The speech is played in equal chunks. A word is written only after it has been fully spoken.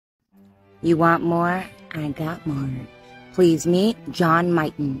You want more? I got more. Please meet John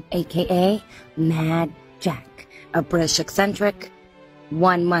Mytton, a.k.a. Mad Jack, a British eccentric,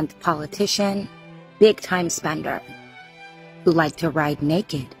 1-month politician, big-time spender, who liked to ride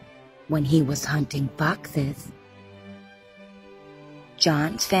naked when he was hunting foxes.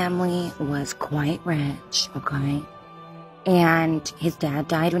 John's family was quite rich, okay? And his dad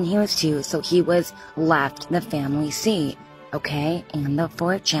died when he was 2, so he was left the family seat, okay? And the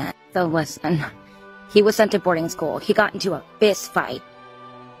fortune. So listen, he was sent to boarding school. He got into a fist fight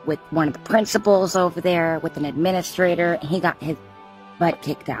with one of the principals over there, with an administrator, and he got his butt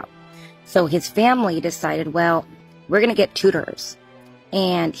kicked out. So his family decided, well, we're going to get tutors.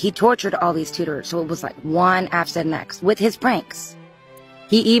 And he tortured all these tutors, so it was like one after the next, with his pranks.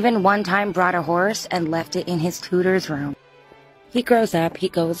 He even one time brought a horse and left it in his tutor's room. He grows up, he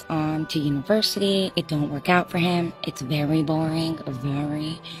goes on to university, it don't work out for him, it's very boring,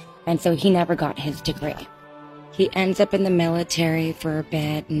 and so he never got his degree. He ends up in the military for a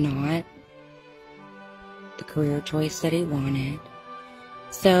bit, not the career choice that he wanted.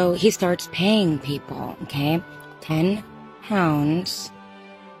 So he starts paying people, okay, £10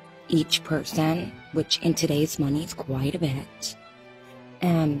 each person, which in today's money is quite a bit,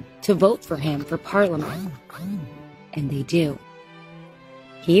 to vote for him for parliament. And they do.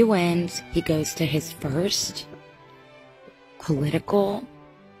 He wins. He goes to his first political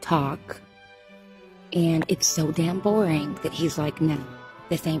talk, and it's so damn boring that he's like, no,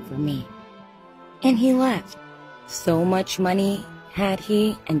 this ain't for me. And he left. So much money had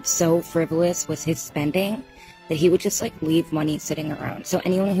he, and so frivolous was his spending, that he would just like leave money sitting around. So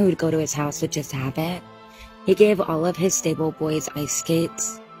anyone who would go to his house would just have it. He gave all of his stable boys ice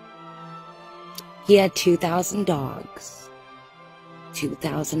skates. He had 2,000 dogs.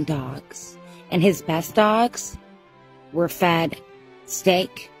 2,000 dogs. And his best dogs were fed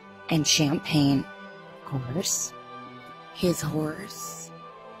steak and champagne. Of course. His horse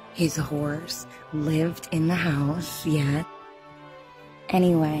lived in the house, yet.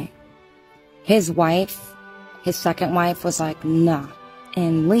 Anyway, his second wife was like, nah,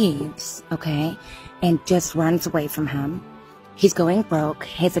 and leaves, okay, and just runs away from him. He's going broke.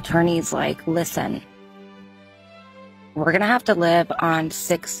 His attorney's like, listen, we're gonna have to live on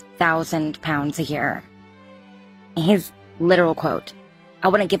 £6,000 a year. And his literal quote, I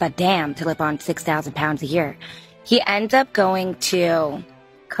wouldn't give a damn to live on £6,000 a year. He ends up going to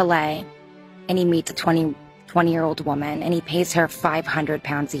Calais, and he meets a 20-year-old woman, and he pays her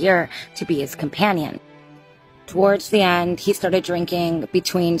 £500 a year to be his companion. Towards the end, he started drinking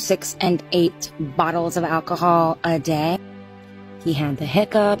between 6 and 8 bottles of alcohol a day. He had the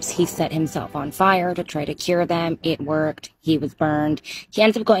hiccups. He set himself on fire to try to cure them. It worked. He was burned. He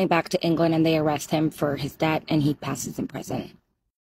ends up going back to England, and they arrest him for his debt, and he passes in prison.